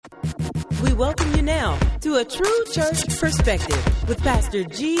We welcome you now to A True Church Perspective with Pastor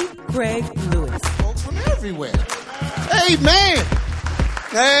G. Craig Lewis. Folks from everywhere. Amen.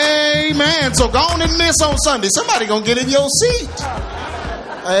 Amen. So go on and miss on Sunday. Somebody gonna get in your seat.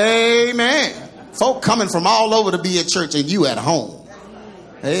 Amen. Folk coming from all over to be at church and you at home.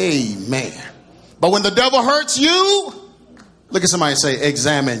 Amen. But when the devil hurts you, look at somebody and say,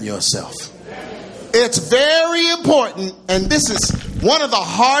 examine yourself. It's very important, and this is one of the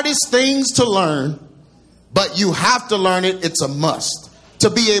hardest things to learn, but you have to learn it. It's a must to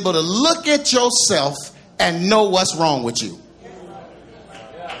be able to look at yourself and know what's wrong with you.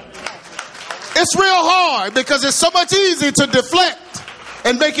 It's real hard because it's so much easier to deflect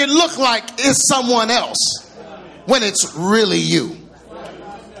and make it look like it's someone else when it's really you.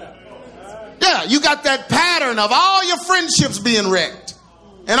 Yeah, you got that pattern of all your friendships being wrecked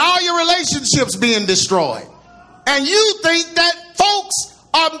and all your relationships being destroyed. And you think that folks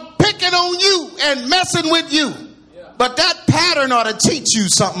are picking on you and messing with you. But that pattern ought to teach you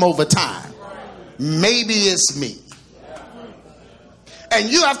something over time. Maybe it's me. And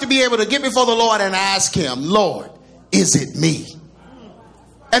you have to be able to get before the Lord and ask him, Lord, is it me?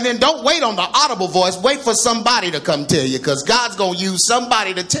 And then don't wait on the audible voice. Wait for somebody to come tell you, because God's going to use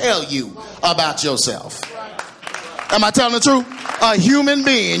somebody to tell you about yourself. Am I telling the truth? A human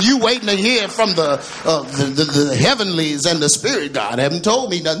being. You waiting to hear from the heavenlies and the spirit. God haven't told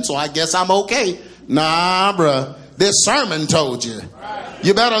me nothing, so I guess I'm okay. Nah, bruh. This sermon told you.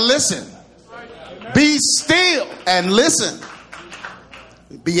 You better listen. Be still and listen.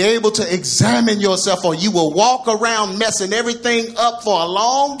 Be able to examine yourself, or you will walk around messing everything up for a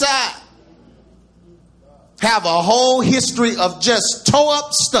long time. Have a whole history of just toe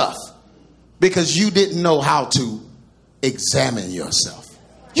up stuff because you didn't know how to examine yourself.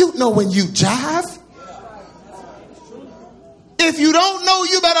 You know when you jive. If you don't know,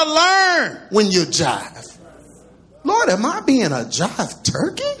 you better learn when you jive. Lord, am I being a jive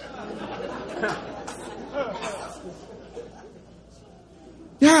turkey?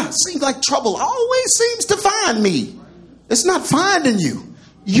 Yeah, it seems like trouble always seems to find me. It's not finding you.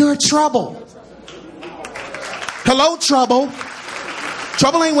 You're trouble. Hello, trouble.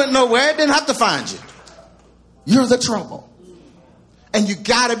 Trouble ain't went nowhere. It didn't have to find you. You're the trouble. And you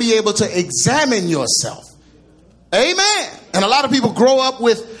got to be able to examine yourself. Amen. And a lot of people grow up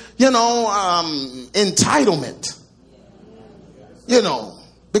with, entitlement.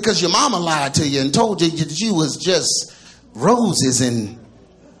 Because your mama lied to you and told you that you was just roses and...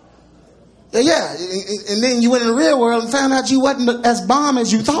 Yeah, and then you went in the real world and found out you wasn't as bomb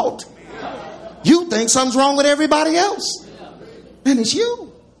as you thought. You think something's wrong with everybody else. And it's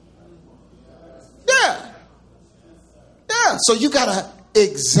you. Yeah. Yeah, so you got to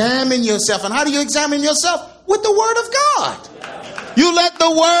examine yourself. And how do you examine yourself? With the word of God. You let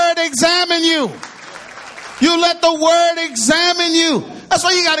the word examine you. You let the word examine you. That's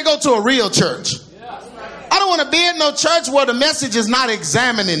why you got to go to a real church. I don't want to be in no church where the message is not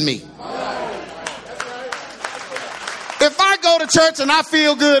examining me. If I go to church and I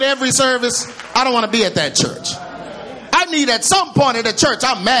feel good every service, I don't want to be at that church. I need at some point at the church,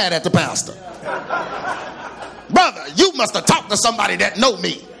 I'm mad at the pastor. Brother, you must have talked to somebody that know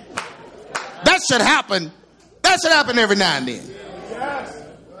me. That should happen. That should happen every now and then.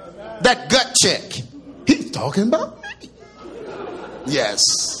 That gut check. He's talking about me.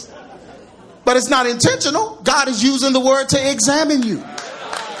 Yes. But it's not intentional. God is using the word to examine you.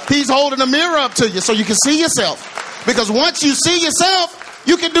 He's holding a mirror up to you so you can see yourself. Because once you see yourself,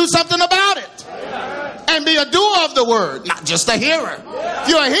 you can do something about it. And be a doer of the word, not just a hearer. If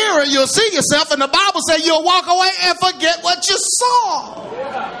you're a hearer, you'll see yourself. And the Bible says you'll walk away and forget what you saw.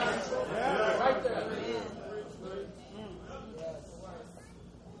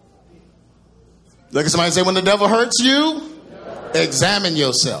 Look at somebody and say, when the devil hurts you, examine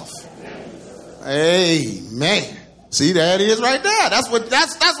yourself. Amen. See, there it is right there. That's what's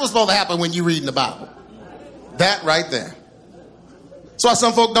supposed to happen when you're reading the Bible. That right there. That's why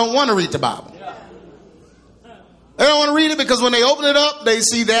some folk don't want to read the Bible. They don't want to read it because when they open it up, they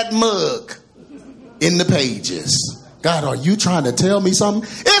see that mug in the pages. God, are you trying to tell me something?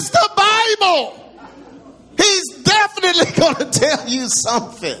 It's the Bible. He's definitely going to tell you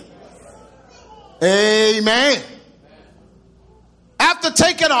something. Amen. After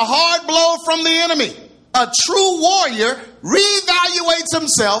taking a hard blow from the enemy, a true warrior reevaluates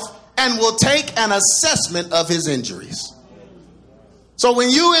himself and will take an assessment of his injuries. So when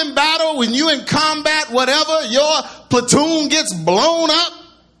you in battle, when you in combat, whatever, your platoon gets blown up,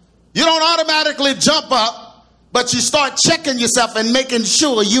 you don't automatically jump up, but you start checking yourself and making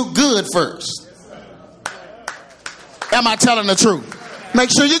sure you good first. Am I telling the truth? Make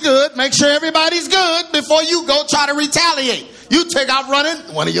sure you're good. Make sure everybody's good before you go try to retaliate. You take out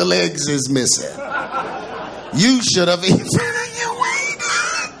running, one of your legs is missing. You should have even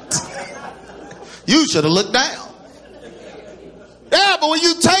you should have looked down. Yeah, but when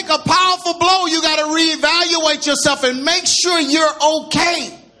you take a powerful blow, you got to reevaluate yourself and make sure you're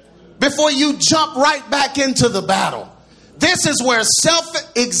okay before you jump right back into the battle. This is where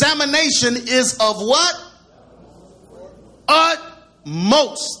self-examination is of what?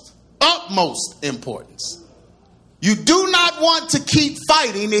 Utmost importance. You do not want to keep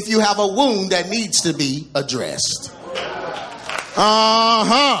fighting if you have a wound that needs to be addressed.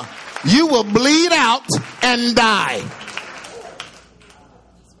 You will bleed out and die.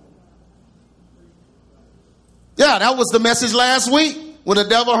 Yeah, that was the message last week. When the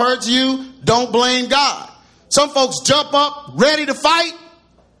devil hurts you, don't blame God. Some folks jump up ready to fight,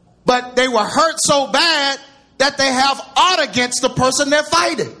 but they were hurt so bad that they have ought against the person they're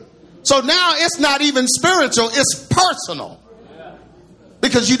fighting. So now it's not even spiritual, it's personal.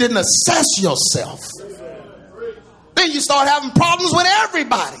 Because you didn't assess yourself. Then you start having problems with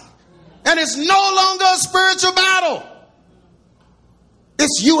everybody. And it's no longer a spiritual battle.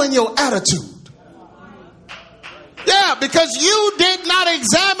 It's you and your attitude. Yeah, because you did not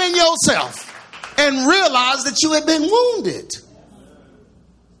examine yourself and realize that you had been wounded.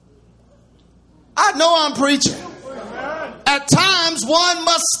 I know I'm preaching. At times, one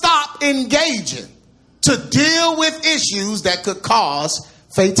must stop engaging to deal with issues that could cause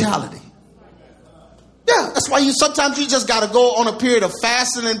fatality. Yeah, that's why sometimes you just got to go on a period of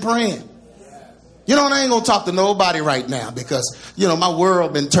fasting and praying. You know, and I ain't going to talk to nobody right now because, my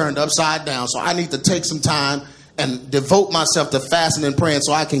world been turned upside down. So I need to take some time and devote myself to fasting and praying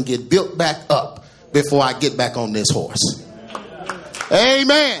so I can get built back up before I get back on this horse.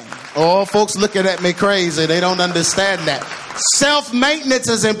 Amen. Oh, folks looking at me crazy. They don't understand that. Self-maintenance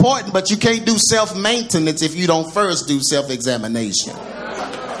is important, but you can't do self-maintenance if you don't first do self-examination.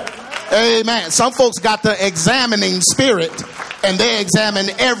 Amen. Some folks got the examining spirit and they examine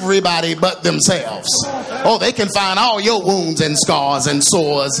everybody but themselves. Oh, they can find all your wounds and scars and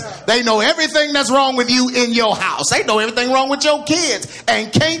sores. They know everything that's wrong with you in your house. They know everything wrong with your kids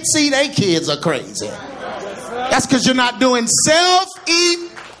and can't see their kids are crazy. That's because you're not doing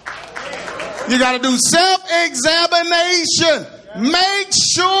you got to do self-examination. Make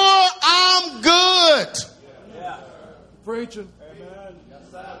sure I'm good. Preaching.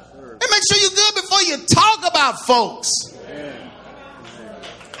 And make sure you're good before you talk about folks.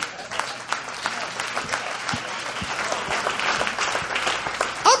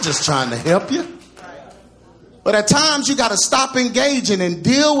 I'm just trying to help you. But at times you got to stop engaging and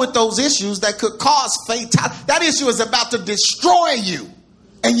deal with those issues that could cause fatality. That issue is about to destroy you.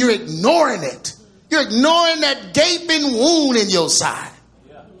 And you're ignoring it. You're ignoring that gaping wound in your side.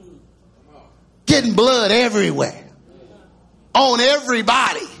 Getting blood everywhere. On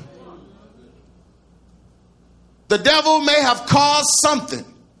everybody. The devil may have caused something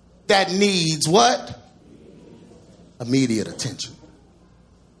that needs what? Immediate attention.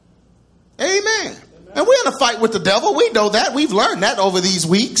 Amen. And we're in a fight with the devil. We know that. We've learned that over these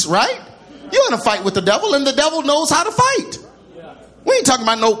weeks, right? You're in a fight with the devil and the devil knows how to fight. We ain't talking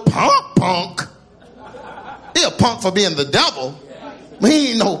about no punk. He a punk for being the devil.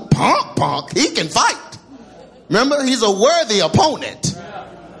 He ain't no punk. He can fight. Remember, he's a worthy opponent.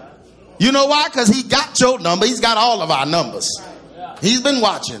 You know why? Because he got your number. He's got all of our numbers. He's been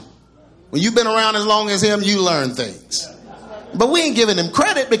watching. When you've been around as long as him, you learn things. But we ain't giving him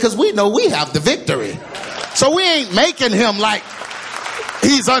credit because we know we have the victory. So we ain't making him like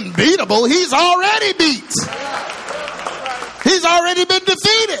he's unbeatable. He's already beat. He's already been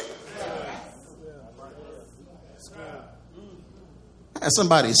defeated. And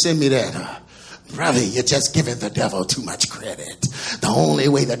somebody send me that. Brother, you're just giving the devil too much credit. The only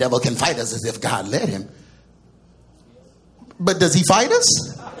way the devil can fight us is if God let him. But does he fight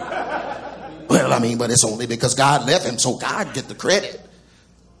us? Well, but it's only because God left him, so God get the credit.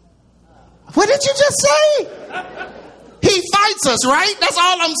 What did you just say? He fights us, right? That's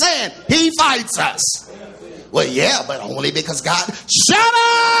all I'm saying. He fights us. Well, yeah, but only because God... Shut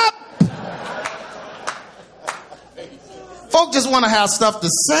up! Folk just want to have stuff to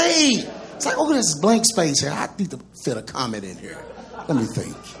say. It's like, oh, there's blank space here. I need to fit a comment in here. Let me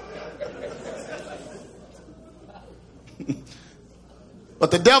think.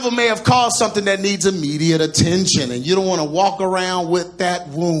 But the devil may have caused something that needs immediate attention, and you don't want to walk around with that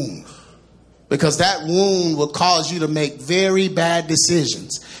wound, because that wound will cause you to make very bad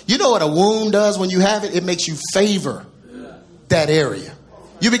decisions. You know what a wound does when you have it? It makes you favor that area.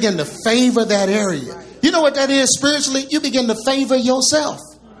 You begin to favor that area. You know what that is spiritually? You begin to favor yourself.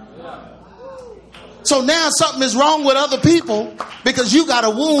 So now something is wrong with other people because you got a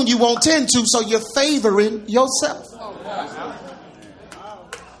wound you won't tend to, so you're favoring yourself.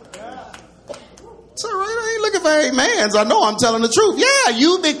 It's all right. I ain't looking for amens. I know I'm telling the truth. Yeah,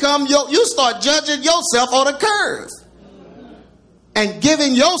 you start judging yourself on a curve and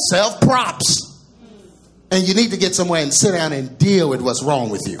giving yourself props. And you need to get somewhere and sit down and deal with what's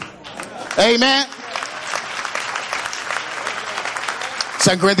wrong with you. Amen.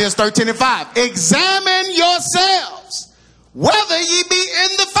 2 Corinthians 13:5. Examine yourselves whether ye be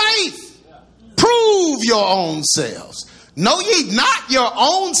in the faith. Prove your own selves. Know ye not your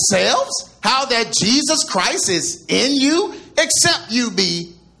own selves how that Jesus Christ is in you, except you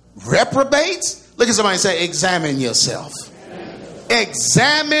be reprobates? Look at somebody and say, examine yourself.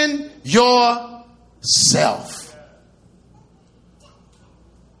 Examine yourself.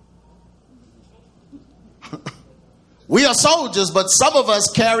 We are soldiers, but some of us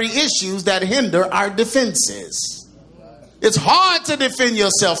carry issues that hinder our defenses. It's hard to defend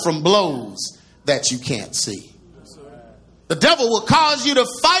yourself from blows that you can't see. The devil will cause you to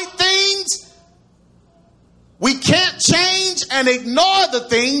fight things we can't change and ignore the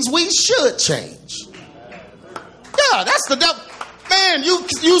things we should change. Yeah, that's the devil. Man,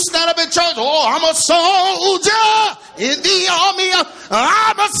 you stand up in church. Oh, I'm a soldier in the army.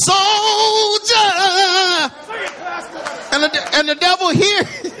 I'm a soldier. And the devil here.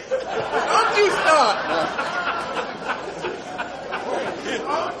 Don't you start.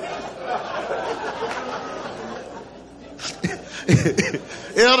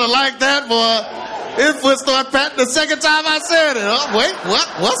 Elder like that, boy. His foot started patting the second time I said it. Oh, wait, what?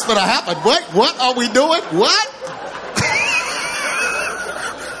 What's going to happen? What are we doing? What?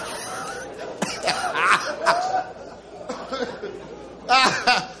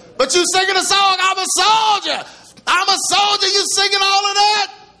 But you singing a song, I'm a soldier. I'm a soldier. You singing all of that?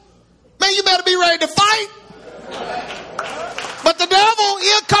 Man, you better be ready to fight. But the devil,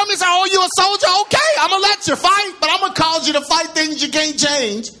 he'll come and say, oh, you a soldier? Okay, I'm going to let you fight, but I'm going to cause you to fight things you can't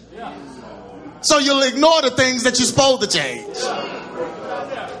change. So you'll ignore the things that you're supposed to change.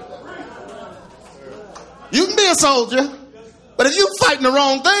 You can be a soldier, but if you're fighting the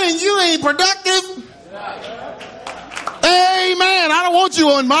wrong thing, you ain't productive. Amen. I don't want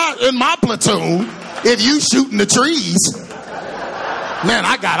you in my platoon if you shooting the trees. Man,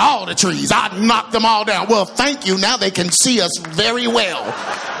 I got all the trees. I knocked them all down. Well, thank you. Now they can see us very well.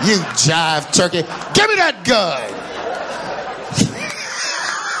 You jive turkey. Give me that gun.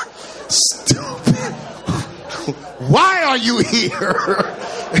 Stupid. Why are you here?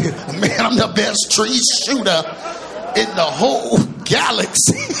 Man, I'm the best tree shooter in the whole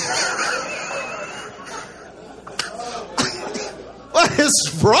galaxy. What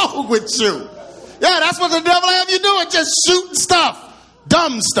is wrong with you? Yeah, that's what the devil have you doing. Just shooting stuff.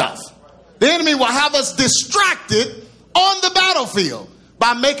 Dumb stuff. The enemy will have us distracted on the battlefield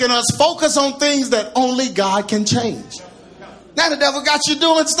by making us focus on things that only God can change. Now the devil got you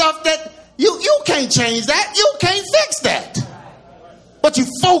doing stuff that you can't change that. You can't fix that. But you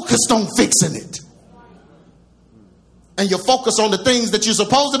focused on fixing it. And your focus on the things that you're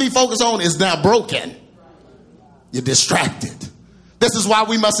supposed to be focused on is now broken. You're distracted. This is why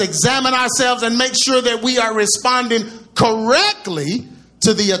we must examine ourselves and make sure that we are responding correctly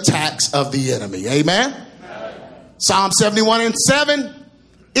to the attacks of the enemy. Amen? Psalm 71:7.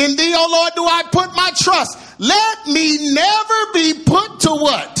 In thee, O Lord, do I put my trust. Let me never be put to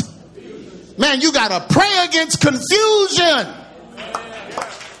what? Man, you got to pray against confusion.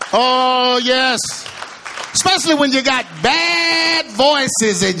 Oh, yes. Especially when you got bad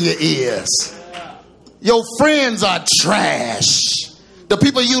voices in your ears. Your friends are trash. The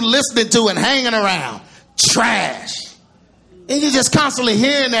people you listening to and hanging around, trash. And you're just constantly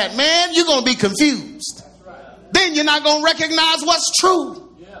hearing that, man, you're going to be confused. Then you're not going to recognize what's true.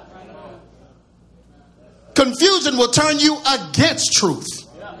 Confusion will turn you against truth.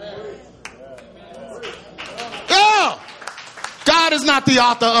 Yeah. God is not the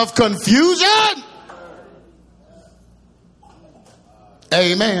author of confusion.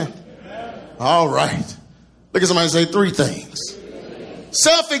 Amen. All right. Look at somebody say three things.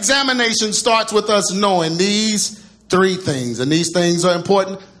 Self-examination starts with us knowing these three things. And these things are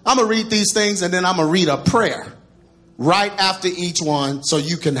important. I'm going to read these things and then I'm going to read a prayer right after each one so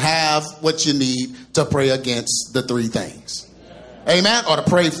you can have what you need to pray against the three things. Amen? Or to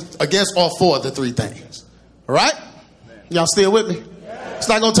pray against all four of the three things. All right? Y'all still with me? It's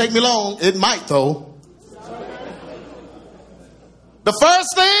not going to take me long. It might, though. The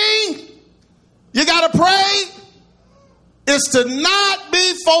first thing you got to pray is to not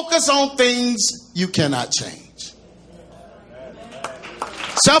be focused on things you cannot change.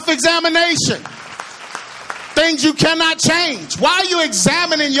 Self-examination. Things you cannot change. Why are you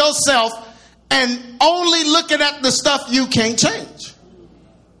examining yourself and only looking at the stuff you can't change?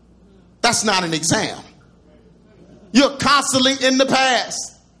 That's not an exam. You're constantly in the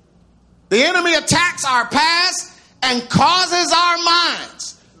past. The enemy attacks our past and causes our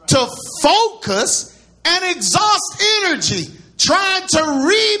minds to focus and exhaust energy trying to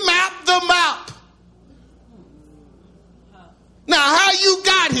remap the map. Now, how you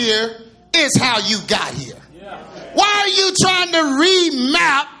got here is how you got here. Why are you trying to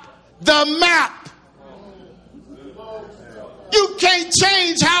remap the map? You can't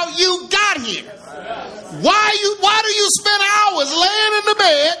change how you got here. Why do you spend hours laying in the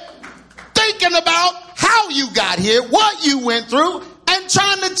bed thinking about how you got here, what you went through, and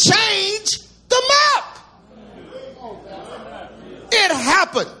trying to change the map? It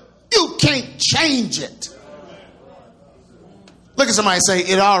happened. You can't change it. Look at somebody and say,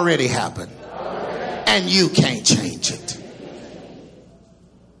 it already happened. And you can't change it.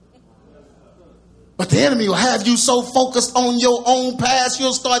 But the enemy will have you so focused on your own past,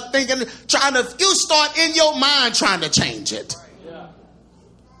 you'll start thinking, you start in your mind trying to change it.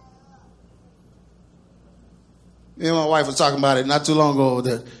 Me and my wife was talking about it not too long ago,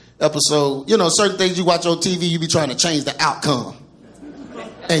 the episode, certain things you watch on TV, you be trying to change the outcome.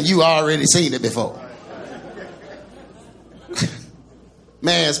 And you already seen it before.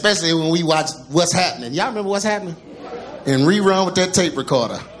 Man, especially when we watch What's Happening. Y'all remember What's Happening? And rerun with that tape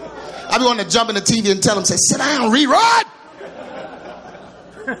recorder. I be wanting to jump in the TV and tell them, say, sit down, rerun.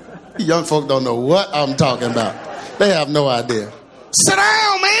 Young folk don't know what I'm talking about. They have no idea. Sit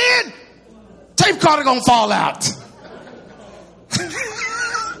down, man. Tape recorder gonna fall out.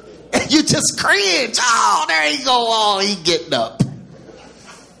 And you just cringe. Oh, there he go. Oh, he getting up.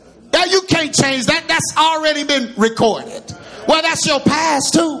 Now you can't change that. That's already been recorded. Well, that's your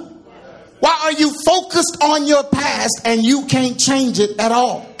past too. Why are you focused on your past and you can't change it at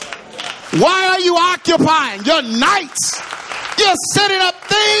all? Why are you occupying your nights? You're sitting up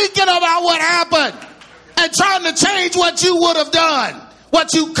thinking about what happened and trying to change what you would have done,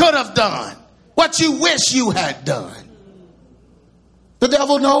 what you could have done, what you wish you had done. The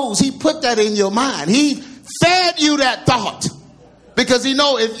devil knows. He put that in your mind. He fed you that thought because he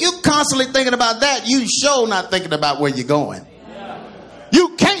knows if you're constantly thinking about that, you sure not thinking about where you're going.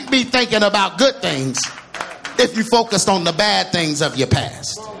 You can't be thinking about good things if you focused on the bad things of your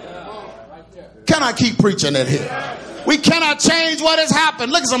past. Can I keep preaching it here? We cannot change what has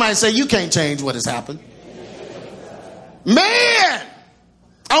happened. Look at somebody and say, you can't change what has happened. Man, I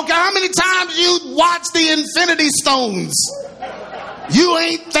don't care how many times you watch the Infinity Stones. You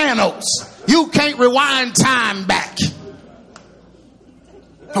ain't Thanos. You can't rewind time back.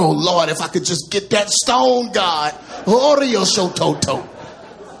 Oh, Lord, if I could just get that stone, God. Oreo Shototo.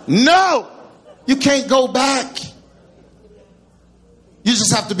 No, you can't go back. You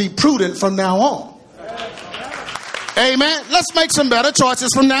just have to be prudent from now on. Amen. Let's make some better choices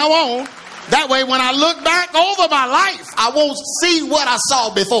from now on. That way, when I look back over my life, I won't see what I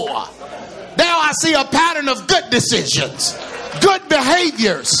saw before. Now I see a pattern of good decisions, good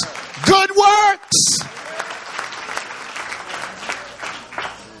behaviors, good works.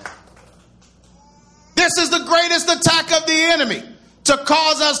 This is the greatest attack of the enemy, to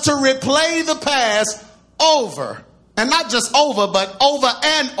cause us to replay the past over. And not just over, but over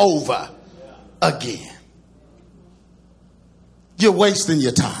and over again. You're wasting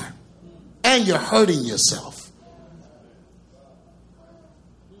your time. And you're hurting yourself.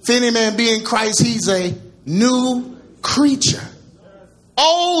 If any man be in Christ, he's a new creature.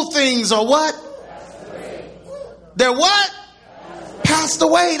 Old things are what? They're what? Passed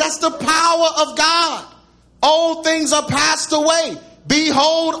away. That's the power of God. Old things are passed away.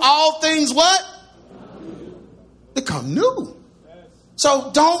 Behold, all things what? Become new.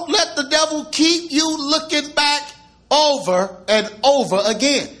 So don't let the devil keep you looking back over and over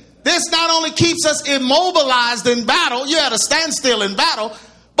again. This not only keeps us immobilized in battle, you're at a standstill in battle,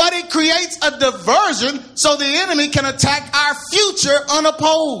 but it creates a diversion so the enemy can attack our future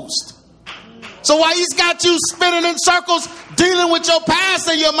unopposed. So while he's got you spinning in circles, dealing with your past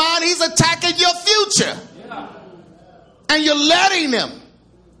in your mind, he's attacking your future. And you're letting him.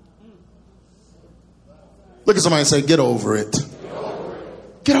 Look at somebody and say, get over it.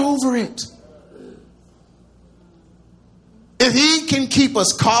 Get over it. If he can keep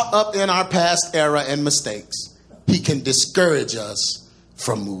us caught up in our past era and mistakes, he can discourage us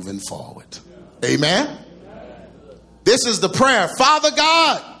from moving forward. Amen? This is the prayer. Father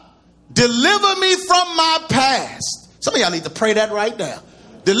God, deliver me from my past Some of y'all need to pray that right now.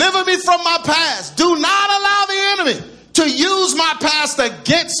 Deliver me from my past. Do not allow the enemy to use my past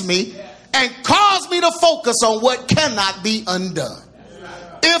against me and cause me to focus on what cannot be undone.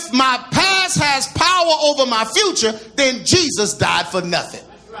 If my past has power over my future, then Jesus died for nothing.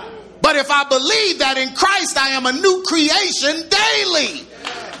 But if I believe that in Christ I am a new creation daily,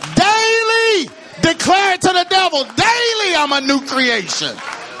 declare to the devil, daily I'm a new creation.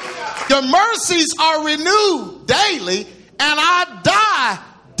 The mercies are renewed daily, and I die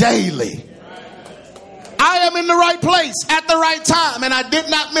daily. I am in the right place at the right time, and I did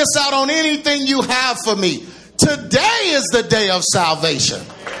not miss out on anything you have for me. Today is the day of salvation,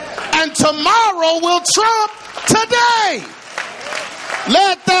 and tomorrow will trump today.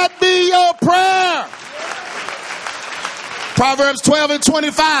 Let that be your prayer. Proverbs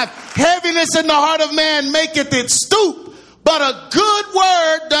 12:25. Heaviness in the heart of man maketh it stoop, but a good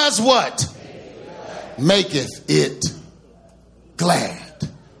word does what? Maketh it glad.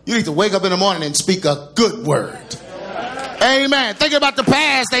 You need to wake up in the morning and speak a good word. Amen. Think about the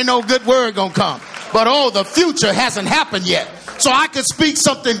past, ain't no good word gonna come. But the future hasn't happened yet. So I can speak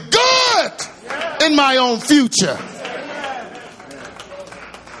something good in my own future.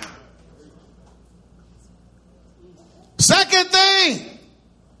 Second thing,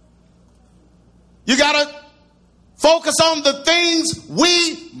 you got to focus on the things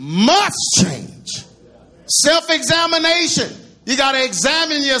we must change. Self-examination. You got to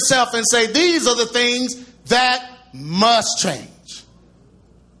examine yourself and say, these are the things that must change.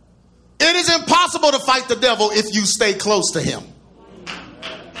 It is impossible to fight the devil if you stay close to him.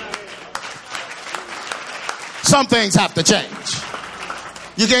 Some things have to change.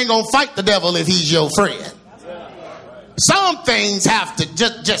 You ain't going to fight the devil if he's your friend. Some things have to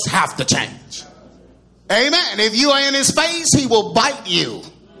just have to change. Amen. If you are in his face, he will bite you.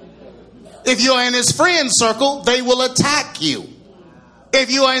 If you are in his friend circle, they will attack you.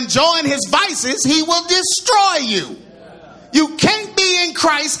 If you are enjoying his vices, he will destroy you. You can't be in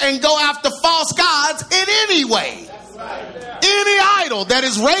Christ and go after false gods in any way. Any idol that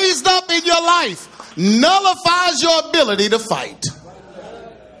is raised up in your life nullifies your ability to fight.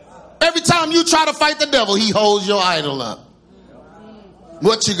 Every time you try to fight the devil, he holds your idol up.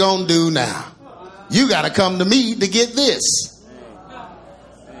 What you gonna do now? You gotta come to me to get this.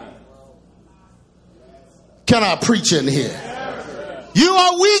 Can I preach in here? You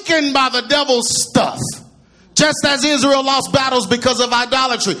are weakened by the devil's stuff. Just as Israel lost battles because of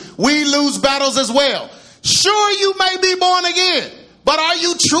idolatry, we lose battles as well. Sure, you may be born again, but are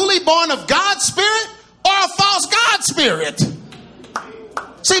you truly born of God's spirit or a false God spirit?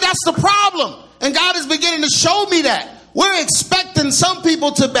 See, that's the problem. And God is beginning to show me that. We're expecting some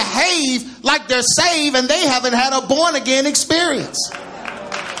people to behave like they're saved and they haven't had a born again experience.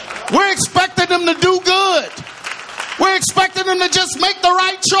 We're expecting them to do good. We're expecting them to just make the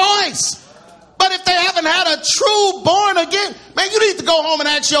right choice. But if they haven't had a true born again, man, you need to go home and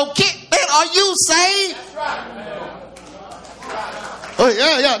ask your kid, man, are you saved? Oh,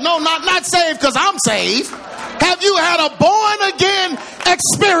 yeah. No, not saved because I'm saved. Have you had a born again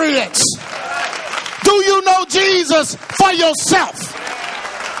experience? Do you know Jesus for yourself?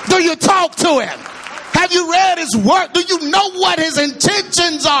 Do you talk to him? Have you read his word? Do you know what his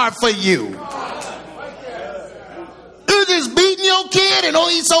intentions are for you? You're just beating your kid and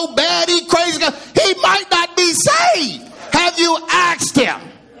he's so bad, he's crazy. He might not be saved. Have you asked him?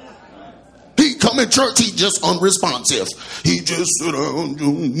 He come in church, he just unresponsive. He just sit down.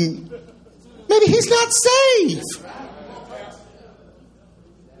 Maybe he's not saved.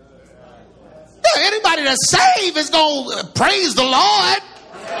 Yeah, anybody that's saved is going to praise the Lord.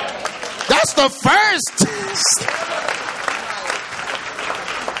 That's the first test.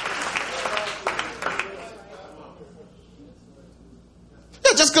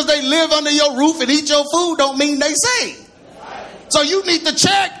 Yeah, just because they live under your roof and eat your food don't mean they saved. So you need to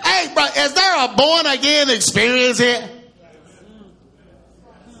check, hey, bro, is there a born again experience here?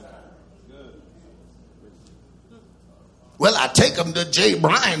 Well, I take them to Jay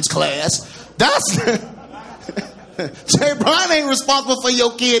Bryan's class. That's Jay Bryan ain't responsible for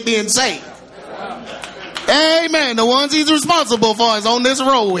your kid being saved. Amen. The ones he's responsible for is on this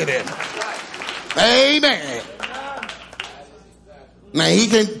road with him. Amen. Now he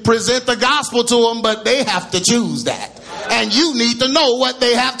can present the gospel to them, but they have to choose that. And you need to know what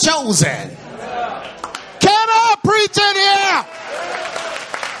they have chosen. Can I preach in here?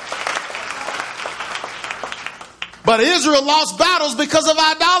 But Israel lost battles because of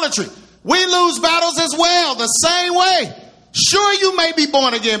idolatry. We lose battles as well, the same way. Sure, you may be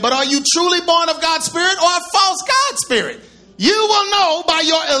born again, but are you truly born of God's spirit or a false God spirit? You will know by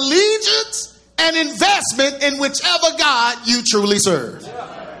your allegiance an investment in whichever God you truly serve.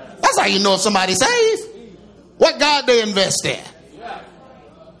 That's how you know if somebody's saved. What God they invest in.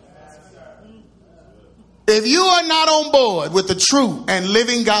 If you are not on board with the true and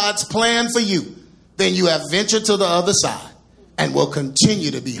living God's plan for you, then you have ventured to the other side and will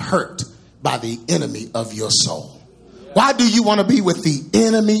continue to be hurt by the enemy of your soul. Why do you want to be with the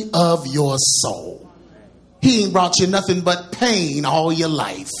enemy of your soul? He ain't brought you nothing but pain all your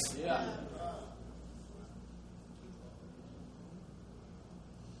life.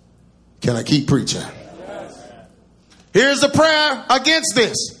 Can I keep preaching? Here's the prayer against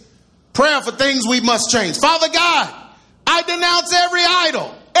this. Prayer for things we must change. Father God, I denounce every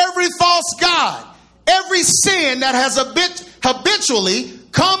idol, every false god, every sin that has habitually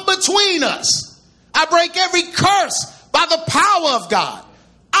come between us. I break every curse by the power of God.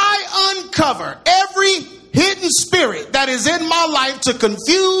 I uncover every hidden spirit that is in my life to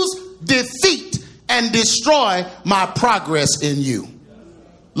confuse, defeat, and destroy my progress in you.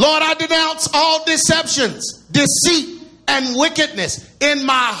 Lord, I denounce all deceptions, deceit, and wickedness in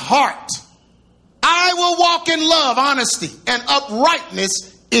my heart. I will walk in love, honesty, and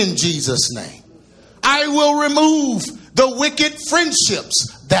uprightness in Jesus' name. I will remove the wicked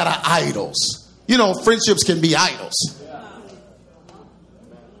friendships that are idols. You know, friendships can be idols.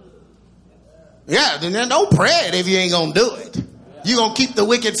 Yeah, then don't pray it if you ain't going to do it. You're going to keep the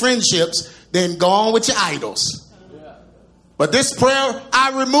wicked friendships, then go on with your idols. But this prayer,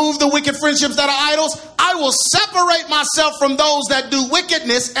 I remove the wicked friendships that are idols. I will separate myself from those that do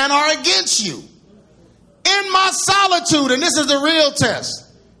wickedness and are against you. In my solitude, and this is the real test.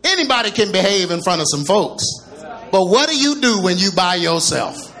 Anybody can behave in front of some folks. But what do you do when you by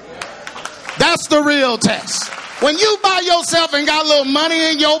yourself? That's the real test. When you by yourself and got a little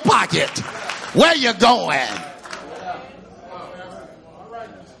money in your pocket, where you going?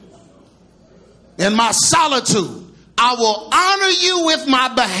 In my solitude, I will honor you with my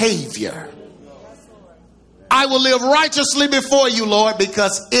behavior. I will live righteously before you, Lord,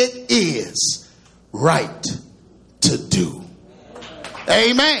 because it is right to do.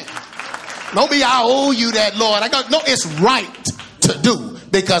 Amen. Don't be, I owe you that, Lord. No, it's right to do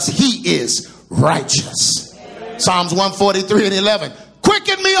because he is righteous. Psalms 143:11.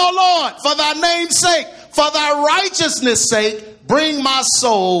 Quicken me, O Lord, for thy name's sake, for thy righteousness' sake, bring my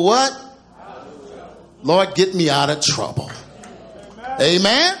soul, what? Lord, get me out of trouble.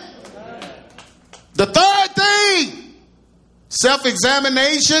 Amen. The third thing,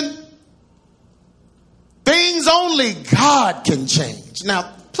 self-examination. Things only God can change.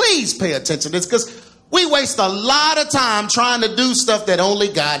 Now, please pay attention to this because we waste a lot of time trying to do stuff that only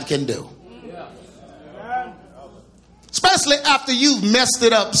God can do. Especially after you've messed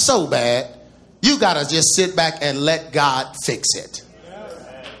it up so bad, you got to just sit back and let God fix it.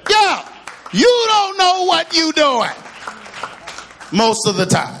 Yeah. You don't know what you're doing most of the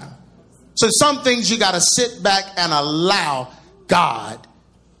time. So some things you got to sit back and allow God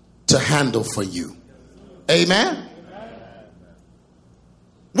to handle for you. Amen.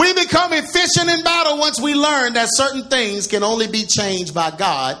 We become efficient in battle once we learn that certain things can only be changed by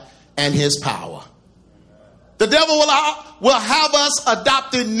God and his power. The devil will have us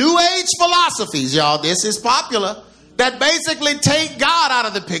adopting new age philosophies, y'all. This is popular, that basically take God out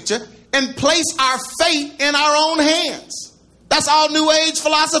of the picture and place our fate in our own hands. That's all new age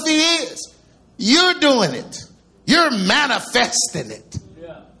philosophy is. You're doing it. You're manifesting it.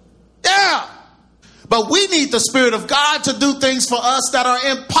 Yeah. But we need the Spirit of God to do things for us that are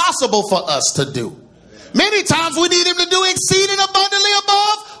impossible for us to do. Many times we need him to do exceeding abundantly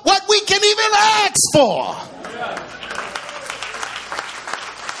above what we can even ask for.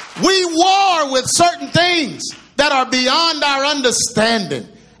 We war with certain things that are beyond our understanding.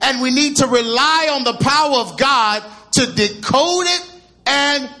 And we need to rely on the power of God to decode it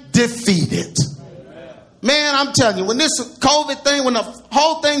and defeat it. Man, I'm telling you, when this COVID thing, when the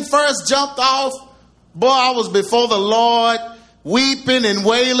whole thing first jumped off, boy, I was before the Lord weeping and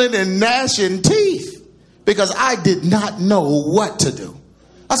wailing and gnashing teeth because I did not know what to do.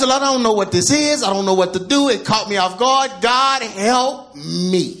 I said, I don't know what this is. I don't know what to do. It caught me off guard. God, help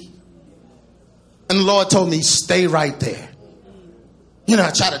me. And the Lord told me, stay right there. You know,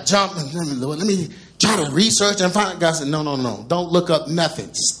 I try to jump and Lord, let me try to research and find. God said, no. Don't look up nothing.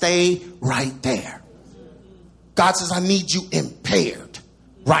 Stay right there. God says, I need you impaired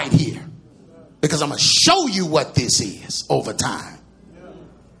right here because I'm going to show you what this is over time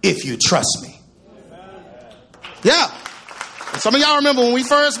if you trust me. Yeah. Some of y'all remember when we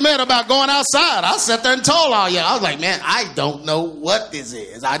first met about going outside. I sat there and told all y'all. I was like, man, I don't know what this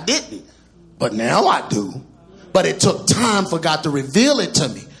is. I didn't. But now I do. But it took time for God to reveal it to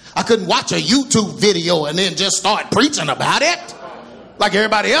me. I couldn't watch a YouTube video and then just start preaching about it like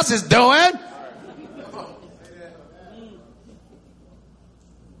everybody else is doing.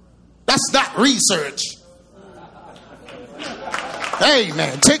 That's not research. Hey,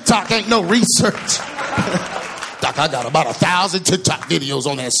 man, TikTok ain't no research. Doc, I got about 1,000 TikTok videos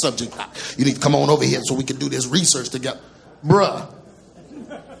on that subject. You need to come on over here so we can do this research together. Bruh.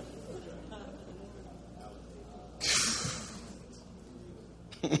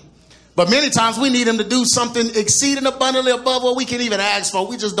 But many times we need him to do something exceeding abundantly above what we can even ask for.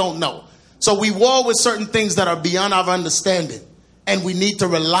 We just don't know. So we war with certain things that are beyond our understanding. And we need to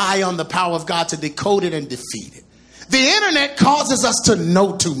rely on the power of God to decode it and defeat it. The internet causes us to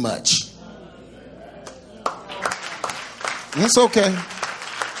know too much. It's okay.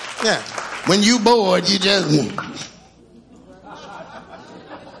 Yeah. When you bored, you just...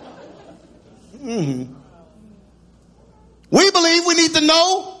 We believe we need to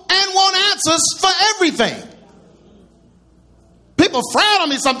know and want answers for everything. People frown on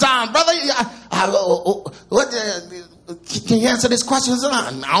me sometimes, brother. Can you answer this question?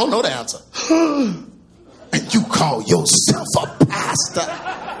 I don't know the answer. And you call yourself a pastor?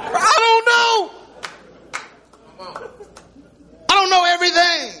 I don't know. I don't know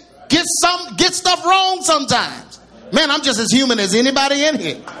everything. Get stuff wrong sometimes. Man, I'm just as human as anybody in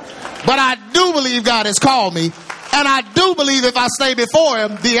here. But I do believe God has called me. And I do believe if I stay before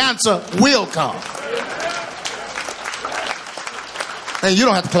him, the answer will come. And you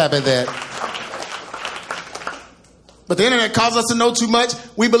don't have to clap at that. But the internet causes us to know too much.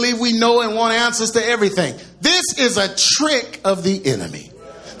 We believe we know and want answers to everything. This is a trick of the enemy.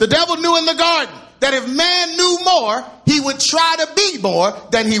 The devil knew in the garden that if man knew more, he would try to be more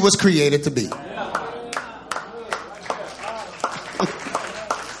than he was created to be.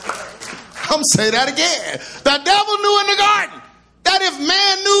 I'm say that again. The devil knew in the garden that if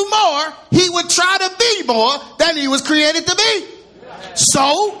man knew more, he would try to be more than he was created to be.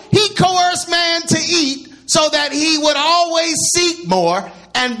 So he coerced man to eat so that he would always seek more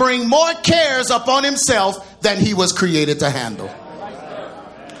and bring more cares upon himself than he was created to handle.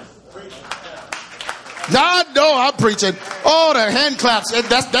 No, I'm preaching. Oh, the hand claps.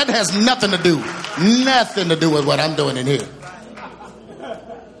 That has nothing to do with what I'm doing in here.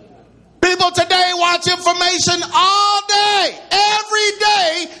 People today watch information all day, every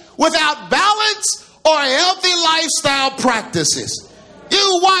day, without balance or healthy lifestyle practices.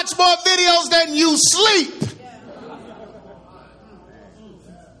 You watch more videos than you sleep.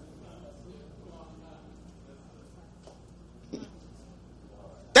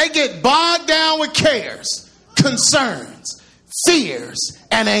 They get bogged down with cares, concerns, fears,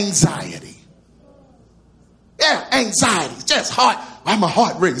 and anxiety. Yeah, anxiety, just heart. Why my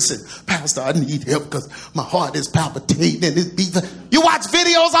heart racing? Pastor, I need help because my heart is palpitating and it's beating. You watch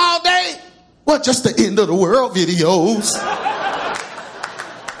videos all day? What, just the end of the world videos?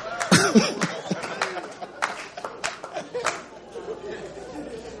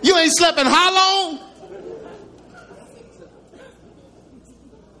 You ain't slept in how long?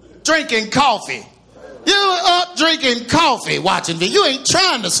 Drinking coffee. You up drinking coffee watching videos. You ain't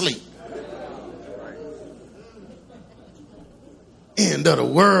trying to sleep. End of the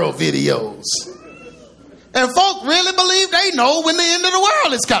world videos. And folk really believe they know when the end of the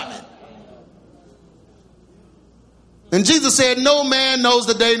world is coming. And Jesus said, no man knows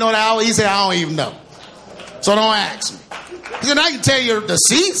the day nor the hour. He said, I don't even know. So don't ask me. He said, I can tell you the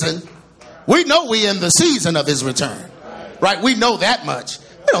season. We know we in the season of his return. Right? We know that much.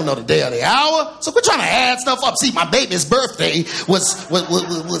 We don't know the day or the hour. So we're trying to add stuff up. See, my baby's birthday was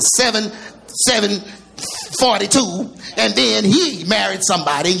 7/42, and then he married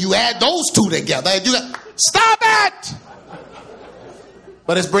somebody, and you add those two together, and you stop it!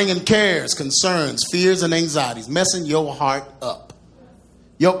 But it's bringing cares, concerns, fears, and anxieties, messing your heart up.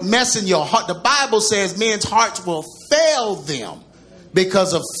 You're messing your heart. The Bible says men's hearts will fail them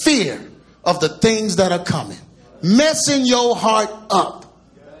because of fear of the things that are coming. Messing your heart up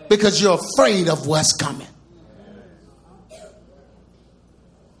because you're afraid of what's coming.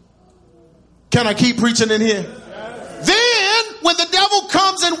 Can I keep preaching in here? Then, when the devil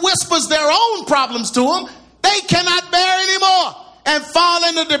comes and whispers their own problems to them, they cannot bear anymore and fall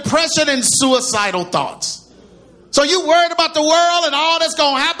into depression and suicidal thoughts. So you worried about the world and all that's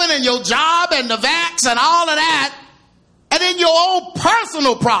going to happen and your job and the vax and all of that. And then your own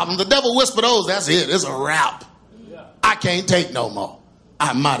personal problem, the devil whispered those, that's it, it's a wrap. I can't take no more.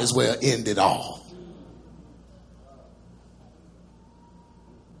 I might as well end it all.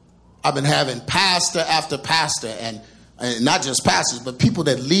 I've been having pastor after pastor, and not just pastors, but people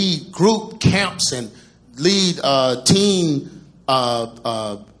that lead group camps and lead teen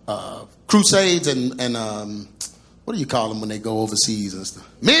crusades and what do you call them when they go overseas and stuff?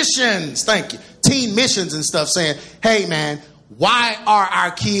 Missions, thank you. Teen missions and stuff, saying, hey man, why are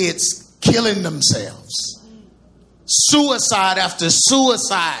our kids killing themselves? Suicide after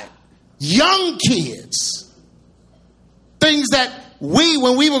suicide. Young kids. Things that we,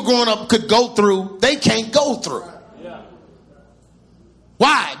 when we were growing up, could go through, they can't go through.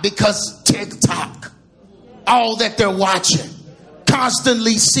 Why? Because TikTok, all that they're watching,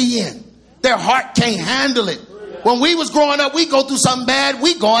 constantly seeing, their heart can't handle it. When we was growing up, we go through something bad,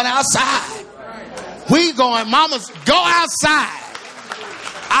 we going outside. We going, mamas, go outside.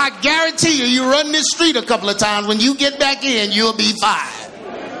 I guarantee you, you run this street a couple of times, when you get back in, you'll be fine.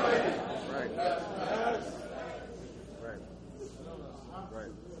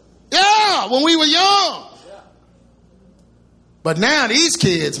 Yeah, when we were young. But now these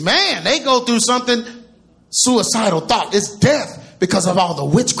kids, man, they go through something, suicidal thought. It's death because of all the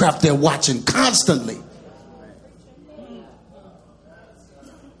witchcraft they're watching constantly.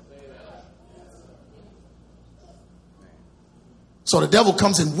 So the devil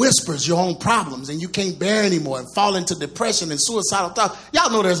comes and whispers your own problems and you can't bear anymore and fall into depression and suicidal thoughts.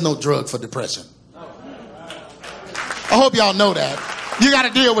 Y'all know there's no drug for depression. I hope y'all know that. You got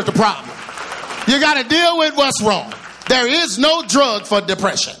to deal with the problem. You got to deal with what's wrong. There is no drug for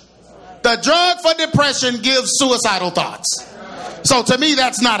depression. The drug for depression gives suicidal thoughts. So to me,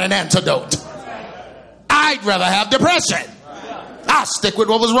 that's not an antidote. I'd rather have depression. I'll stick with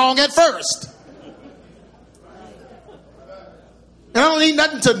what was wrong at first. And I don't need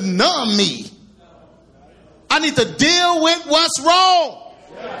nothing to numb me. I need to deal with what's wrong.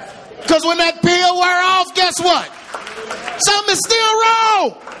 Because when that pill wear off, guess what? Something is still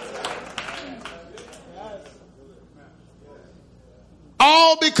wrong.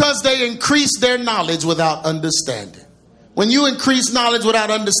 All because they increase their knowledge without understanding. When you increase knowledge without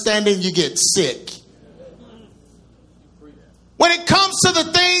understanding, you get sick. When it comes to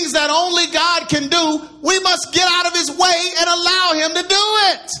the things that only God can do, we must get out of his way and allow him to do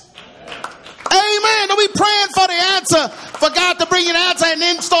it. Amen. Don't be praying for the answer, for God to bring you the answer and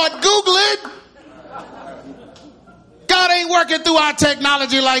then start Googling. God ain't working through our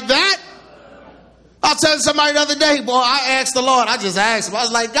technology like that. I was telling somebody the other day, boy, I asked the Lord, I just asked him. I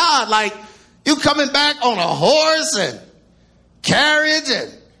was like, God, like, you coming back on a horse and carriage,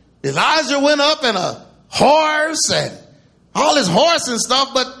 and Elijah went up in a horse and all his horse and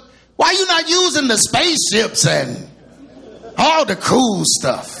stuff, but why you not using the spaceships and all the cool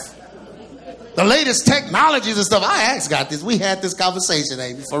stuff? The latest technologies and stuff. I asked God this. We had this conversation,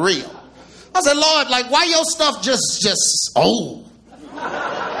 Amy, for real. I said, Lord, like, why your stuff just old?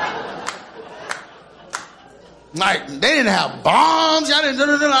 Like, they didn't have bombs. Y'all didn't,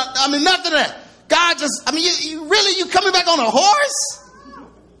 I mean, nothing of that. God just, I mean, you coming back on a horse?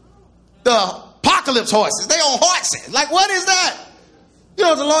 The apocalypse horses. They on horses. Like, what is that? You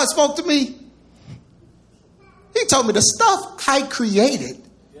know, the Lord spoke to me. He told me the stuff I created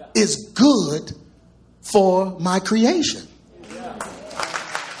is good for my creation.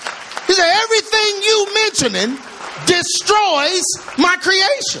 He said, everything you mentioning destroys my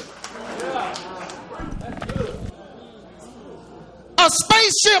creation. A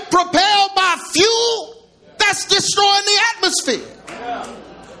spaceship propelled by fuel, that's destroying the atmosphere.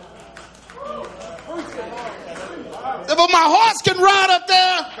 But my horse can ride up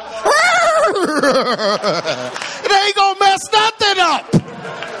there. It ain't gonna mess nothing up.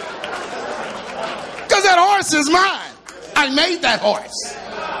 Because that horse is mine. I made that horse.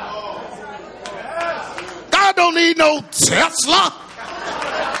 God don't need no Tesla.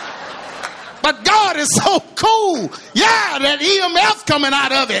 But God is so cool. Yeah, that EMF coming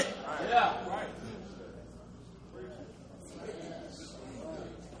out of it.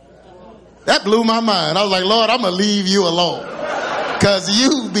 That blew my mind. I was like, Lord, I'm going to leave you alone. Because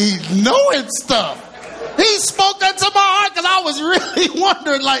you be knowing stuff. He spoke that to my heart because I was really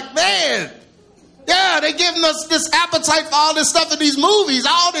wondering, like, man, yeah, they're giving us this appetite for all this stuff in these movies,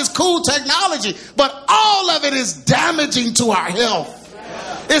 all this cool technology. But all of it is damaging to our health.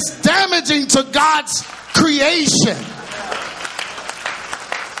 It's damaging to God's creation.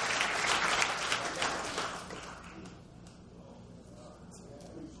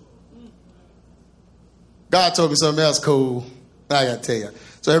 God told me something else cool. I got to tell you.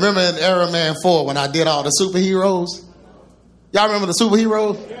 So remember in Iron Man 4 when I did all the superheroes? Y'all remember the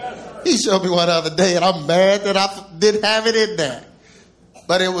superheroes? He showed me one the other day and I'm mad that I didn't have it in there.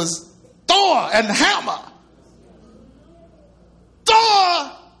 But it was Thor and Hammer.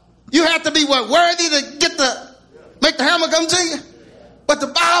 Thor, you have to be what, worthy to make the hammer come to you? But the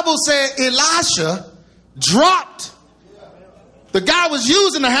Bible said Elisha dropped The guy was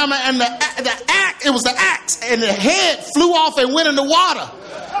using the hammer, and the axe, it was the axe, and the head flew off and went in the water.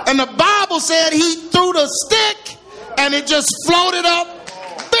 And the Bible said he threw the stick, and it just floated up.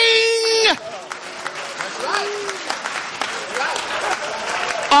 Bing!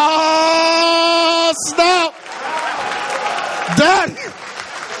 Oh, snap! Daddy!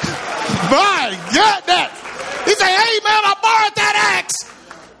 My goodness! He said, hey, man, I borrowed that axe.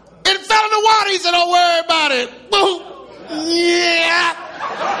 It fell in the water. He said, don't worry about it. Boom. Yeah.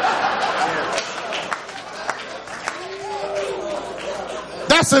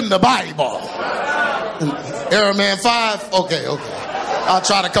 That's in the Bible. Error Man 5? Okay. I'll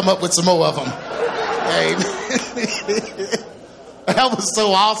try to come up with some more of them. Amen. That was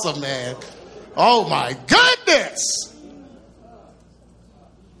so awesome, man. Oh, my goodness.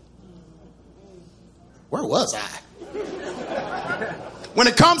 Where was I? When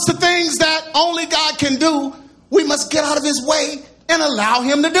it comes to things that only God can do, we must get out of his way and allow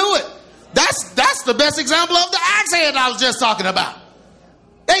him to do it. That's the best example of the axe head I was just talking about.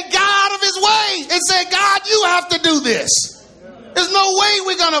 They got out of his way and said, God, you have to do this. There's no way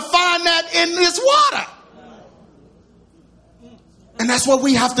we're going to find that in this water. And that's what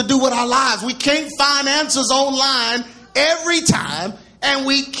we have to do with our lives. We can't find answers online every time, and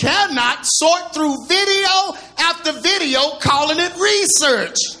we cannot sort through video after video calling it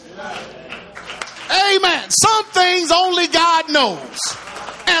research. Amen. Some things only God knows.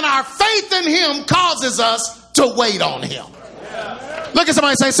 And our faith in him causes us to wait on him. Look at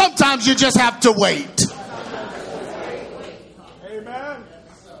somebody and say, sometimes you just have to wait. Amen.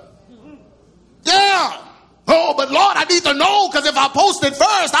 Yeah. Oh, but Lord, I need to know, because if I post it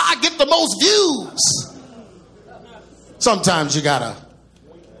first, I get the most views. Sometimes you gotta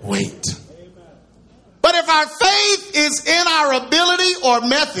wait. But if our faith is in our ability or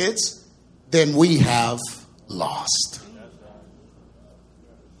methods, then we have lost.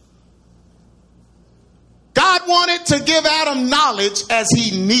 God wanted to give Adam knowledge as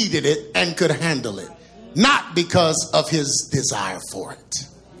he needed it and could handle it, not because of his desire for it.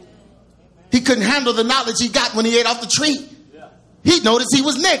 He couldn't handle the knowledge he got when he ate off the tree. He noticed he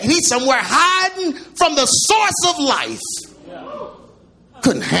was naked. He's somewhere hiding from the source of life.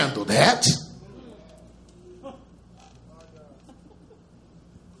 Couldn't handle that.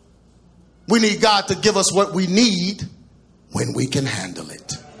 We need God to give us what we need when we can handle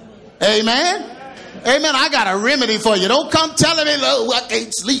it. Amen. Amen. I got a remedy for you. Don't come telling me, oh, I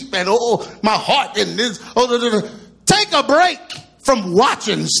can't sleep and oh, my heart and this. Oh, take a break from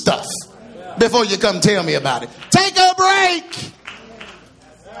watching stuff before you come tell me about it. Take a break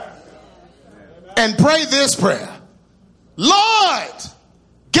and pray this prayer. Lord,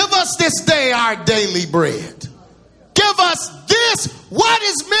 give us this day our daily bread. Give us this, what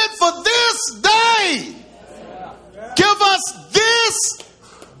is meant for this day. Give us this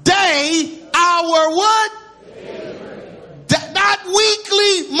day our what? Not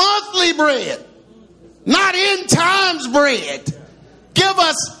weekly, monthly bread. Not end times bread. Give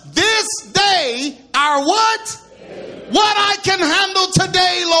us this day our what? What I can handle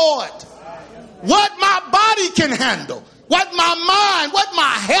today, Lord. What my body can handle. What my mind, what my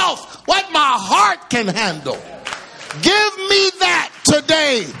health, what my heart can handle. Give me that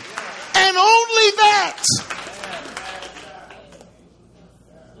today. And only that.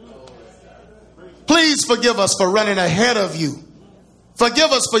 Please forgive us for running ahead of you.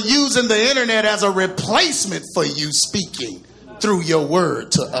 Forgive us for using the internet as a replacement for you speaking through your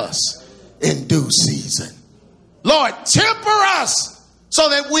word to us in due season. Lord, temper us so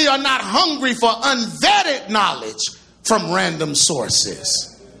that we are not hungry for unvetted knowledge from random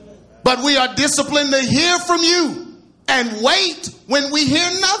sources. But we are disciplined to hear from you and wait when we hear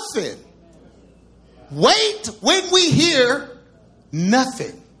nothing. Wait when we hear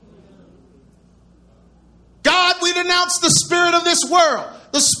nothing. God, we denounce the spirit of this world,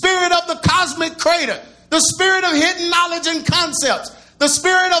 the spirit of the cosmic crater, the spirit of hidden knowledge and concepts, the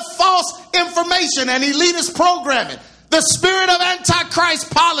spirit of false information and elitist programming, the spirit of antichrist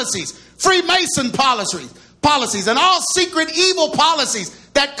policies, Freemason policies, and all secret evil policies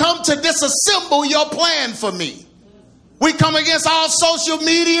that come to disassemble your plan for me. We come against all social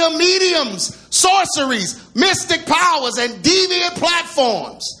media mediums, sorceries, mystic powers, and deviant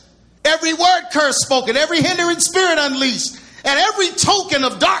platforms. Every word curse spoken, every hindering spirit unleashed, and every token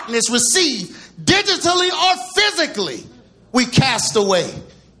of darkness received, digitally or physically, we cast away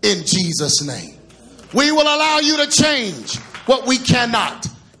in Jesus' name. We will allow you to change what we cannot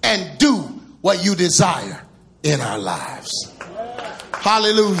and do what you desire in our lives.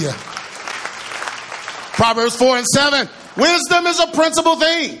 Hallelujah. Proverbs 4:7. Wisdom is a principal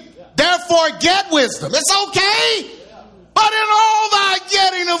thing. Therefore, get wisdom. It's okay. But in all thy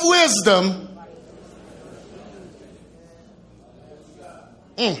getting of wisdom,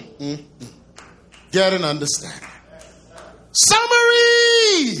 get an understanding.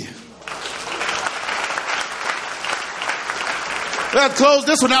 Summary. Let's close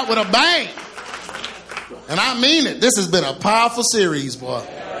this one out with a bang. And I mean it. This has been a powerful series, boy.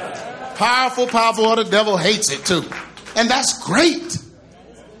 Powerful, powerful. Oh, the devil hates it too. And that's great.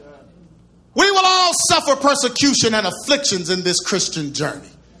 We will all suffer persecution and afflictions in this Christian journey.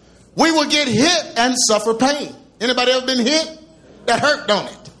 We will get hit and suffer pain. Anybody ever been hit? That hurt,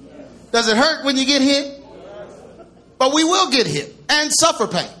 don't it? Does it hurt when you get hit? But we will get hit and suffer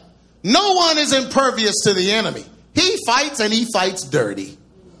pain. No one is impervious to the enemy. He fights and he fights dirty.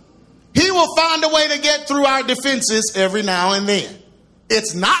 He will find a way to get through our defenses every now and then.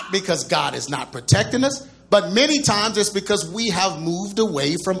 It's not because God is not protecting us, but many times it's because we have moved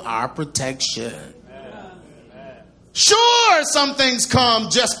away from our protection. Sure, some things come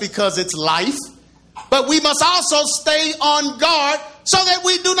just because it's life, but we must also stay on guard so that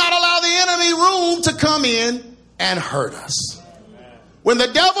we do not allow the enemy room to come in and hurt us. When the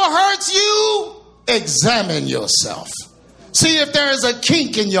devil hurts you, examine yourself. See if there is a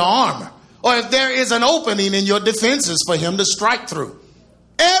kink in your armor or if there is an opening in your defenses for him to strike through.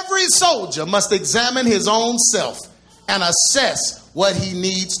 Every soldier must examine his own self and assess what he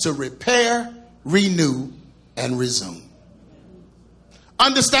needs to repair, renew, and resume.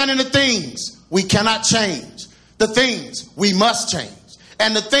 Understanding the things we cannot change, the things we must change,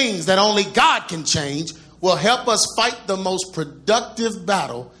 and the things that only God can change will help us fight the most productive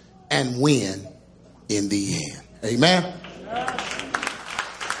battle and win in the end. Amen.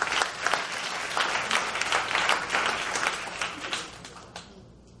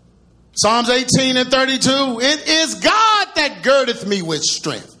 Psalms 18 and 32. It is God that girdeth me with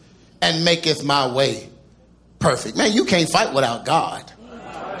strength and maketh my way perfect. Man, you can't fight without God.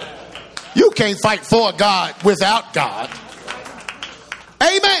 You can't fight for God without God.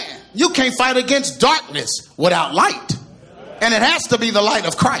 Amen. You can't fight against darkness without light. And it has to be the light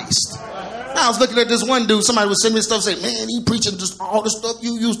of Christ. I was looking at this one dude. Somebody was sending me stuff saying, man, he preaching just all the stuff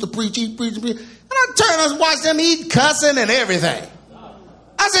you used to preach. He preaching. And I turned and watched him. He cussing and everything.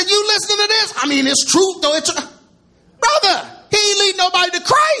 I said, you listening to this? I mean, it's truth though. Brother, he ain't leading nobody to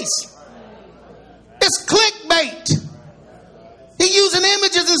Christ. It's clickbait. He using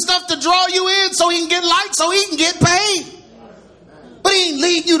images and stuff to draw you in so he can get likes, so he can get paid. But he ain't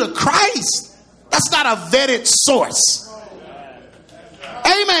leading you to Christ. That's not a vetted source.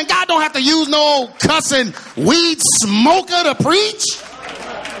 Amen. God don't have to use no old cussing weed smoker to preach.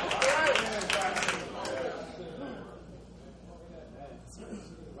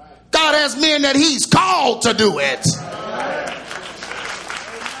 God has men that he's called to do it.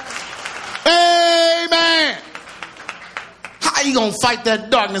 Amen. How you gonna fight that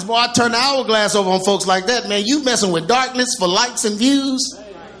darkness? Boy, I turn the hourglass over on folks like that, man. You messing with darkness for likes and views?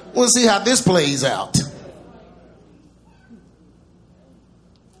 We'll see how this plays out.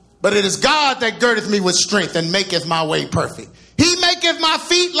 But it is God that girdeth me with strength and maketh my way perfect. He maketh my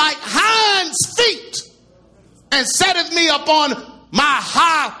feet like hinds' feet and setteth me upon my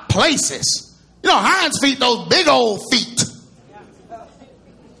high places. You know, hinds' feet, those big old feet.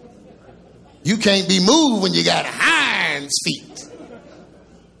 You can't be moved when you got hinds' feet.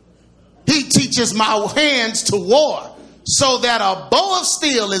 He teaches my hands to war so that a bow of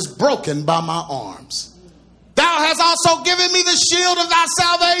steel is broken by my arms. Thou hast also given me the shield of thy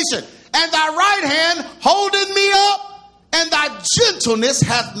salvation, and thy right hand holding me up, and thy gentleness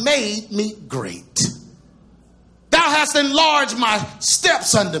hath made me great. Thou hast enlarged my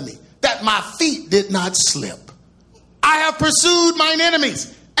steps under me, that my feet did not slip. I have pursued mine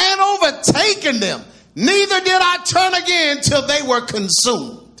enemies and overtaken them. Neither did I turn again till they were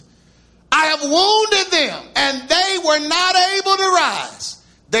consumed. I have wounded them, and they were not able to rise.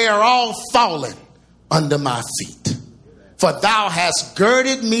 They are all fallen under my feet. For thou hast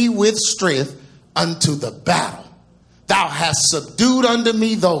girded me with strength unto the battle. Thou hast subdued unto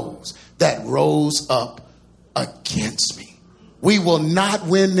me those that rose up against me. We will not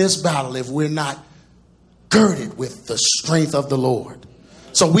win this battle if we're not girded with the strength of the Lord.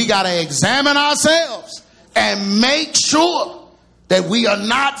 So we got to examine ourselves and make sure that we are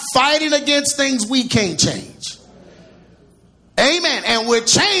not fighting against things we can't change. Amen. And we're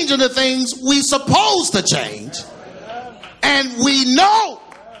changing the things we're supposed to change. And we know,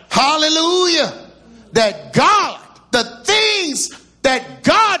 hallelujah, that God, the things that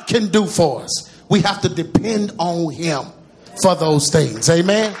God can do for us, we have to depend on him for those things.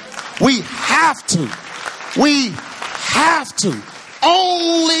 Amen. We have to. We have to.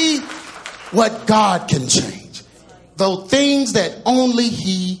 Only what God can change. the things that only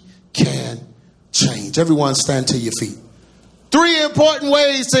he can change. Everyone stand to your feet. 3 important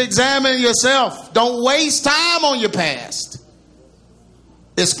ways to examine yourself. Don't waste time on your past.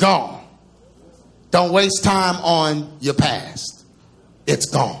 It's gone. Don't waste time on your past. It's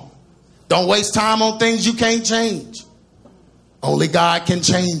gone. Don't waste time on things you can't change. Only God can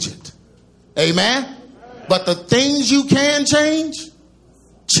change it. Amen? But the things you can change,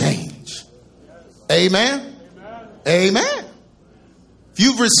 change. Amen? Amen. If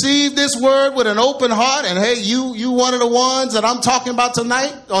you've received this word with an open heart, and hey, you one of the ones that I'm talking about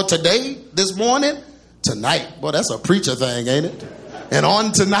tonight, or today, this morning, tonight. Boy, that's a preacher thing, ain't it? And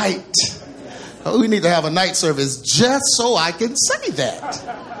on tonight. Oh, we need to have a night service just so I can say that.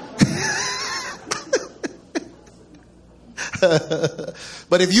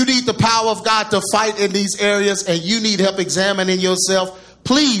 But if you need the power of God to fight in these areas and you need help examining yourself,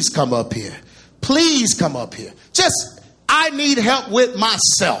 please come up here. Please come up here. I need help with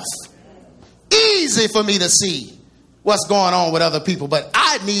myself. Easy for me to see what's going on with other people, but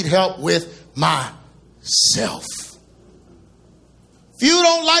I need help with myself. If you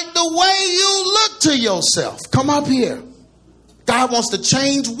don't like the way you look to yourself, come up here. God wants to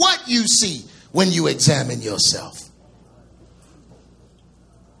change what you see when you examine yourself.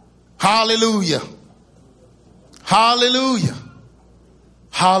 Hallelujah. Hallelujah.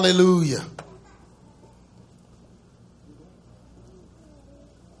 Hallelujah.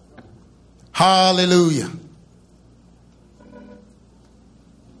 Hallelujah.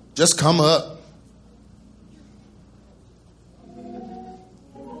 Just come up.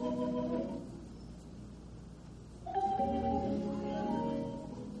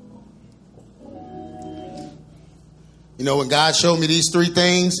 You know, when God showed me these 3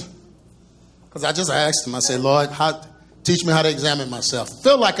 things, because I just asked him, I said, Lord, teach me how to examine myself. I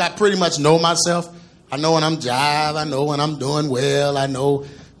feel like I pretty much know myself. I know when I'm jive. I know when I'm doing well. I know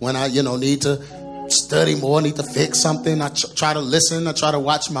when I, need to study more, need to fix something. I try to listen. I try to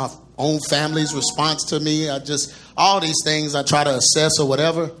watch my own family's response to me. All these things I try to assess or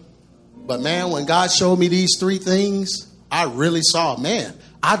whatever. But man, when God showed me these 3 things, I really saw, man,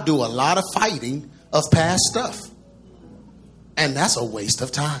 I do a lot of fighting of past stuff. And that's a waste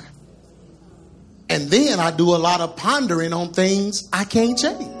of time. And then I do a lot of pondering on things I can't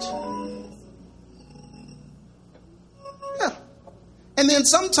change. Yeah. And then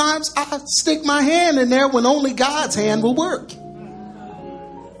sometimes I stick my hand in there when only God's hand will work.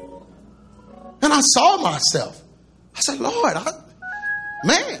 And I saw myself. I said, Lord,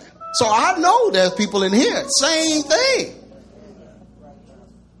 man. So I know there's people in here, same thing.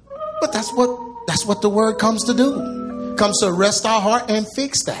 But that's what the word comes to do. Comes to arrest our heart and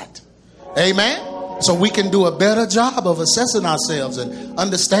fix that. Amen. So we can do a better job of assessing ourselves and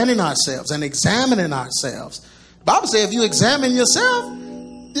understanding ourselves and examining ourselves. The Bible says if you examine yourself,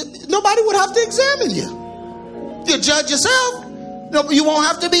 nobody would have to examine you. If you judge yourself, you won't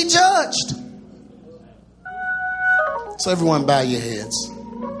have to be judged. So everyone bow your heads.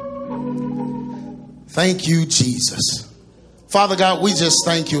 Thank you, Jesus. Father God, we just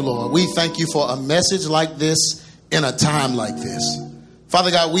thank you, Lord. We thank you for a message like this in a time like this.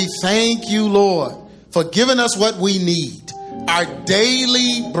 Father God, we thank you, Lord, for giving us what we need, our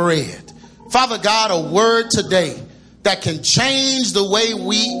daily bread. Father God, a word today that can change the way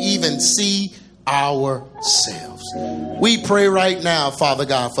we even see ourselves. We pray right now, Father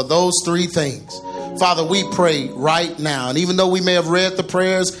God, for those 3 things. Father, we pray right now. And even though we may have read the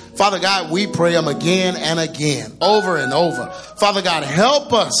prayers, Father God, we pray them again and again, over and over. Father God,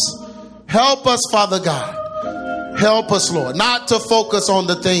 help us. Help us, Father God. Help us, Lord, not to focus on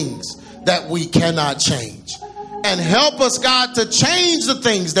the things that we cannot change. And help us, God, to change the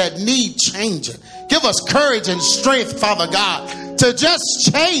things that need changing. Give us courage and strength, Father God, to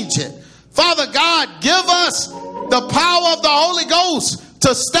just change it. Father God, give us the power of the Holy Ghost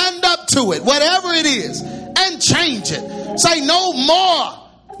to stand up to it, whatever it is, and change it. Say no more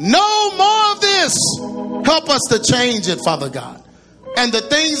of this. Help us to change it, Father God. And the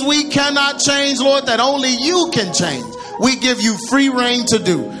things we cannot change, Lord, that only you can change, we give you free reign to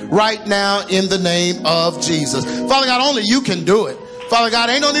do right now in the name of Jesus. Father God, only you can do it. Father God,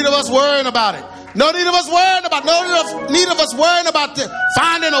 ain't no need of us worrying about it. No need of us worrying about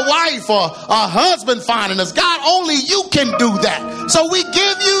finding a wife or a husband finding us. God, only you can do that. So we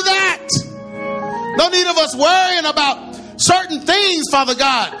give you that. No need of us worrying about certain things, Father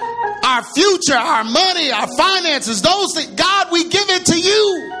God. Our future, our money, our finances, those things. God, we give it to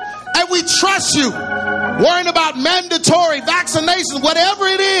you and we trust you. Worrying about mandatory vaccinations, whatever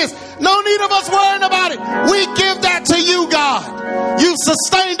it is, no need of us worrying about it. We give that to you, God. You've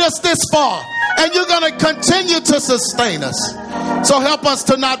sustained us this far. And you're going to continue to sustain us. So help us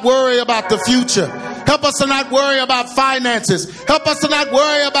to not worry about the future. Help us to not worry about finances. Help us to not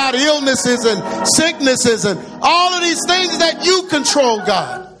worry about illnesses and sicknesses and all of these things that you control,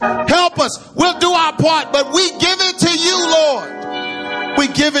 God. Help us. We'll do our part, but we give it to you, Lord. We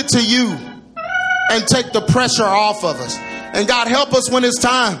give it to you and take the pressure off of us. And God, help us when it's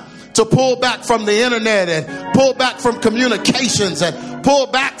time to pull back from the internet and pull back from communications and pull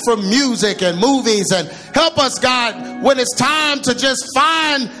back from music and movies. And help us, God, when it's time to just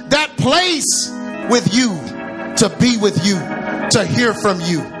find that place with you, to be with you, to hear from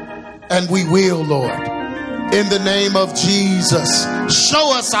you. And we will, Lord. In the name of Jesus,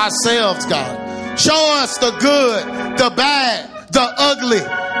 show us ourselves, God. Show us the good, the bad, the ugly.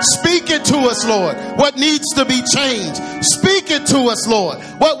 Speak it to us, Lord, what needs to be changed. Speak it to us, Lord,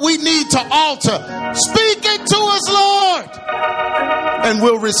 what we need to alter. Speak it to us, Lord, and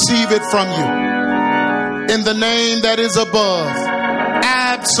we'll receive it from you. In the name that is above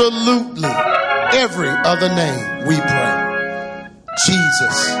absolutely every other name, we pray.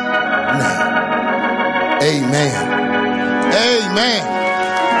 Jesus' name. Amen. Amen.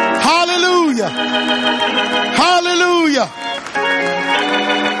 Hallelujah. Hallelujah.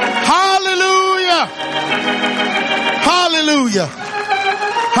 Hallelujah. Hallelujah.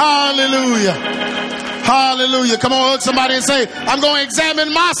 Hallelujah. Hallelujah. Come on, hug somebody and say, I'm going to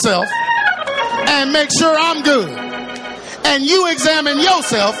examine myself and make sure I'm good. And you examine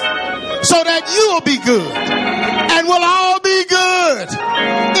yourself so that you'll be good. And we'll all be good.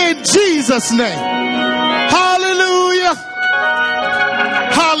 In Jesus' name. Hallelujah.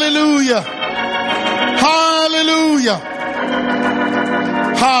 Hallelujah. Hallelujah.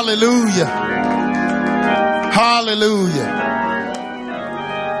 Hallelujah. Hallelujah.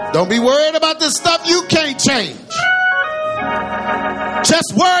 Don't be worried about the stuff you can't change.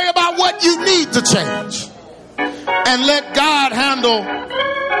 Just worry about what you need to change. And let God handle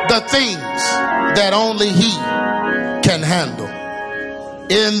the things that only He can handle.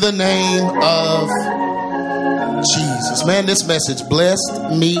 In the name of Jesus. Man, this message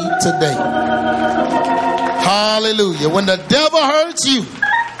blessed me today. Hallelujah. When the devil hurts you,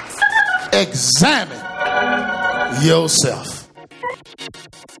 examine yourself.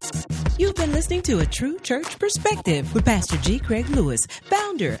 You've been listening to A True Church Perspective with Pastor G. Craig Lewis,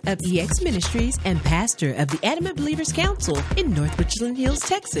 founder of EX Ministries and pastor of the Adamant Believers Council in North Richland Hills,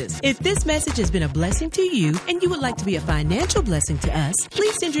 Texas. If this message has been a blessing to you and you would like to be a financial blessing to us,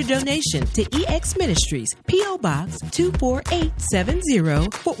 please send your donation to EX Ministries, P.O. Box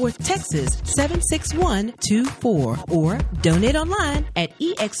 24870, Fort Worth, Texas 76124, or donate online at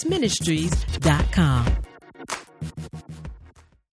exministries.com.